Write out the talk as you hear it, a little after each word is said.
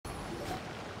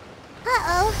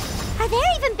Uh-oh. Are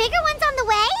there even bigger ones on the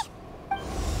way?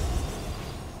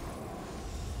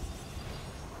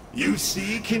 You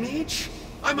see, Kinich?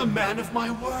 I'm a man of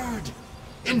my word.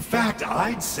 In fact,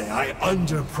 I'd say I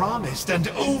under-promised and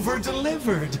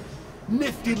over-delivered.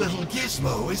 Nifty little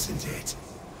gizmo, isn't it?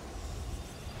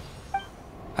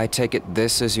 I take it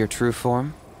this is your true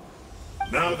form?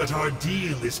 Now that our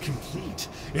deal is complete,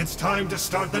 it's time to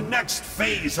start the next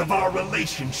phase of our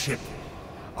relationship.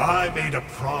 I made a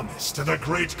promise to the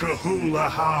great Kahula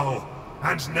How,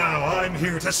 and now I'm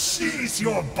here to seize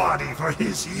your body for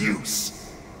his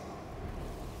use.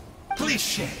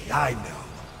 Cliché, I know.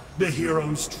 The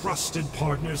hero's trusted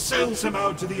partner sells him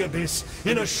out to the abyss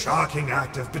in a shocking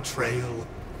act of betrayal.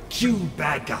 Cue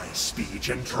bad guy speech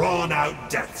and drawn-out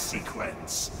death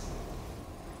sequence.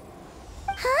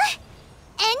 Huh?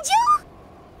 Enjou?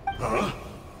 Huh?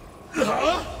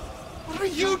 Huh? What are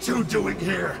you two doing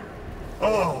here?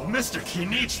 Oh, Mr.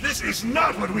 Kinich, this is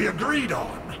not what we agreed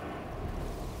on!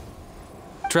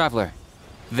 Traveler,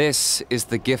 this is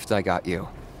the gift I got you.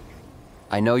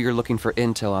 I know you're looking for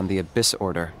intel on the Abyss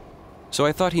Order, so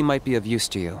I thought he might be of use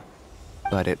to you.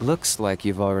 But it looks like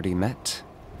you've already met.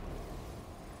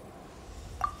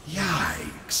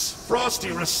 Yikes.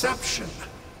 Frosty reception.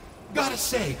 Gotta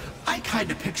say, I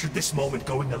kinda pictured this moment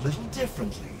going a little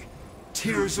differently.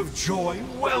 Tears of joy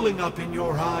welling up in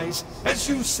your eyes as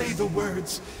you say the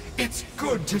words, "It's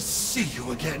good to see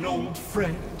you again, old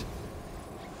friend."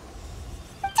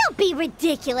 Don't be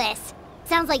ridiculous.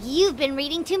 Sounds like you've been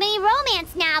reading too many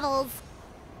romance novels.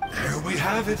 There we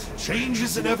have it. Change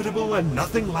is inevitable and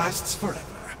nothing lasts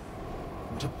forever.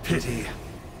 What a pity.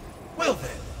 Well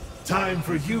then, time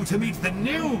for you to meet the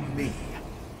new me.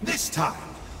 This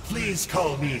time, please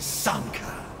call me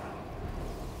Sanka.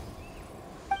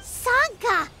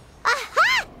 Sanka!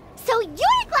 Aha! So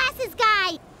you're Glasses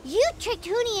Guy! You tricked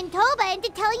Huni and Toba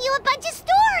into telling you a bunch of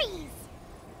stories!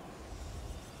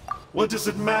 What does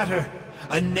it matter?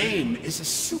 A name is a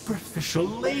superficial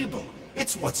label.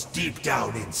 It's what's deep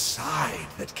down inside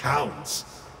that counts.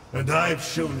 And I've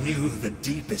shown you the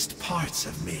deepest parts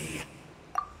of me.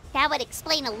 That would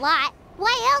explain a lot.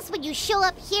 Why else would you show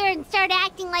up here and start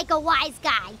acting like a wise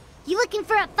guy? You looking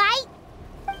for a fight?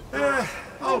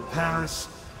 I'll pass.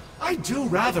 I do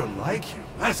rather like you,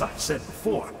 as I've said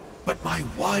before. But my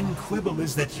one quibble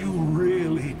is that you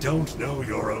really don't know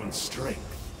your own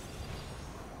strength.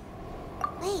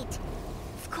 Wait.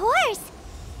 Of course!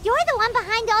 You're the one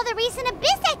behind all the recent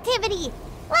Abyss activity!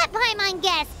 Let Paimon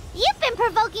guess, you've been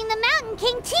provoking the Mountain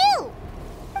King too!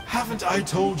 Haven't I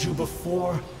told you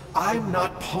before? I'm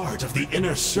not part of the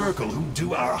inner circle who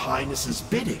do our Highness's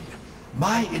bidding.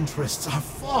 My interests are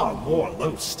far more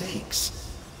low stakes.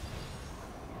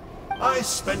 I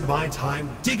spend my time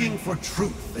digging for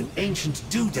truth in ancient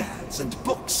doodads and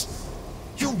books.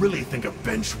 You really think a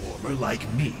benchwarmer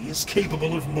like me is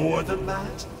capable of more than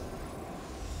that?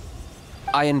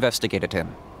 I investigated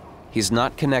him. He's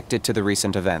not connected to the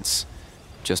recent events.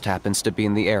 Just happens to be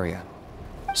in the area.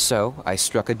 So, I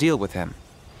struck a deal with him.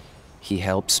 He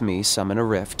helps me summon a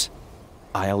rift.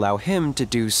 I allow him to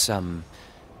do some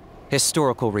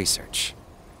historical research.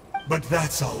 But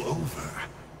that's all over.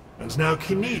 And now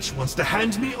Kinich wants to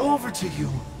hand me over to you.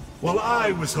 Well,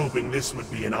 I was hoping this would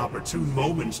be an opportune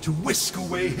moment to whisk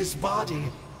away his body.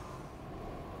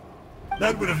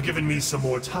 That would have given me some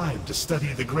more time to study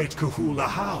the great Kahula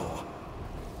How.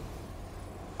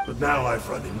 But now I've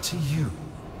run into you,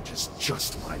 which is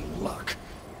just my luck.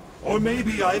 Or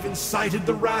maybe I've incited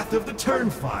the wrath of the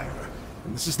Turnfire,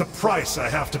 and this is the price I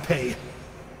have to pay.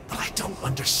 But I don't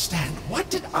understand. What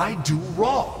did I do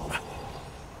wrong?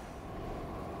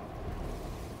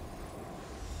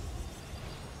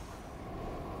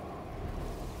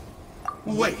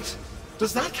 Wait,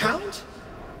 does that count?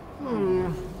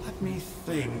 Let me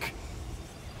think.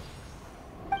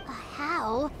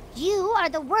 How? You are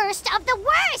the worst of the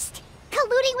worst!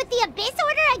 Colluding with the Abyss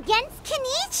Order against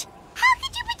Kinich? How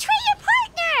could you betray your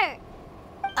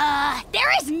partner?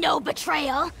 There is no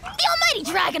betrayal. The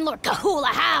almighty Dragon Lord Kahula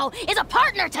How is a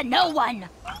partner to no one.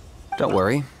 Don't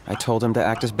worry, I told him to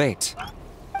act as bait.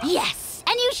 Yes,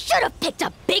 and you should have picked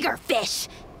a bigger fish.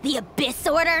 The Abyss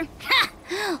Order? Ha!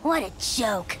 What a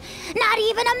joke. Not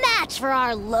even a match for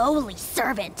our lowly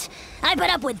servant. I put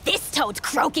up with this toad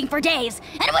croaking for days,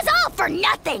 and it was all for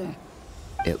nothing!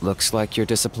 It looks like your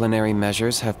disciplinary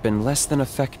measures have been less than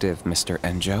effective, Mr.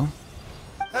 Enjou.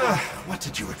 What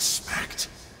did you expect?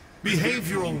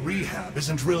 Behavioral rehab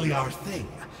isn't really our thing.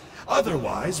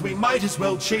 Otherwise, we might as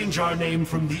well change our name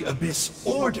from the Abyss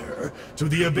Order to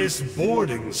the Abyss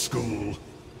Boarding School.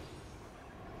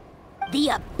 The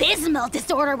abysmal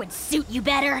disorder would suit you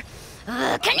better.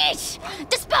 Kinich!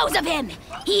 Dispose of him!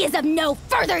 He is of no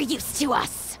further use to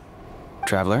us!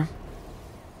 Traveler?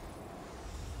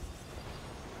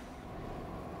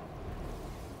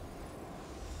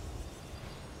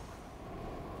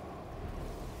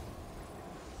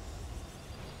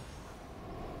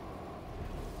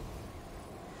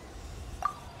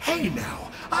 Hey now,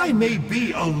 I may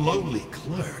be a lowly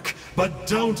clerk, but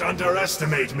don't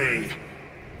underestimate me.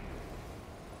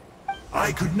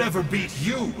 I could never beat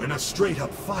you in a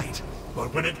straight-up fight,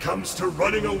 but when it comes to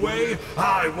running away,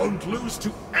 I won't lose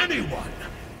to anyone.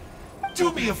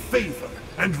 Do me a favor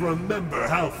and remember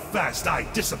how fast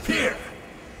I disappear.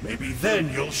 Maybe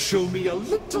then you'll show me a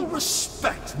little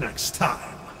respect next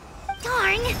time.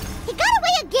 Darn! He got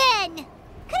away again!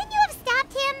 Couldn't you have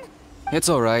stopped him? It's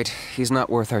alright. He's not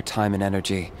worth our time and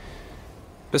energy.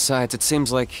 Besides, it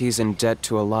seems like he's in debt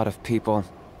to a lot of people.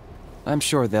 I'm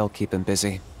sure they'll keep him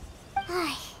busy.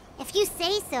 If you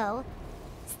say so.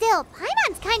 Still,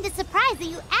 Paimon's kinda surprised that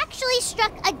you actually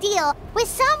struck a deal with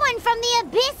someone from the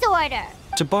Abyss Order.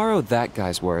 To borrow that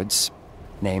guy's words,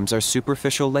 names are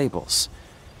superficial labels.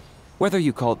 Whether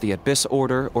you call it the Abyss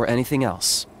Order or anything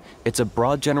else, it's a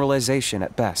broad generalization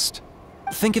at best.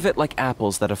 Think of it like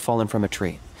apples that have fallen from a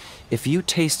tree. If you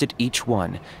tasted each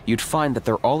one, you'd find that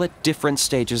they're all at different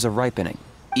stages of ripening.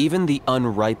 Even the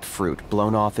unripe fruit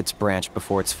blown off its branch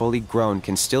before it's fully grown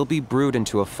can still be brewed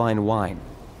into a fine wine.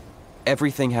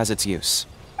 Everything has its use.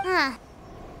 Huh.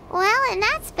 Well, in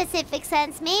that specific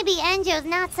sense, maybe Enjou's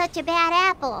not such a bad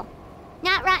apple.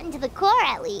 Not rotten to the core,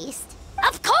 at least.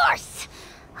 Of course!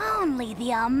 Only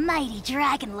the almighty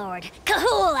Dragon Lord,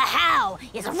 Kahula How,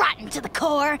 is rotten to the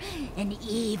core and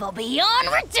evil beyond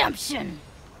redemption.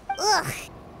 Ugh.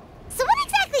 So what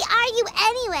exactly are you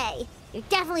anyway? You're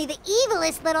definitely the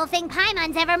evilest little thing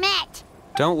Paimon's ever met.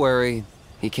 Don't worry,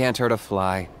 he can't hurt a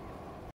fly.